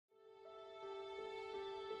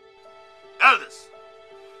Elders,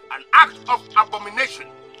 an act of abomination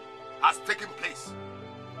has taken place.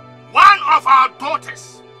 One of our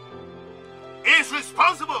daughters is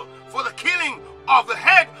responsible for the killing of the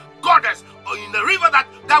head goddess in the river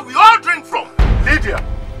that we all drink from. Lydia,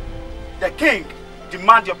 the king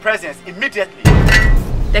demands your presence immediately.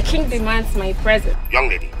 The king demands my presence. Young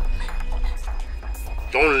lady,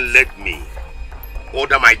 don't let me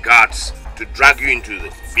order my guards to drag you into the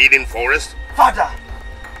forbidden forest. Father,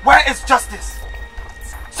 where is justice?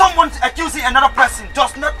 Someone accusing another person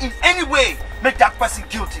does not in any way make that person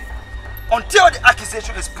guilty until the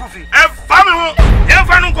accusation is proven.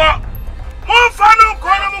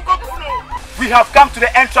 We have come to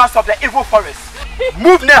the entrance of the evil forest.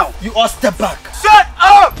 Move now. You all step back. Sir!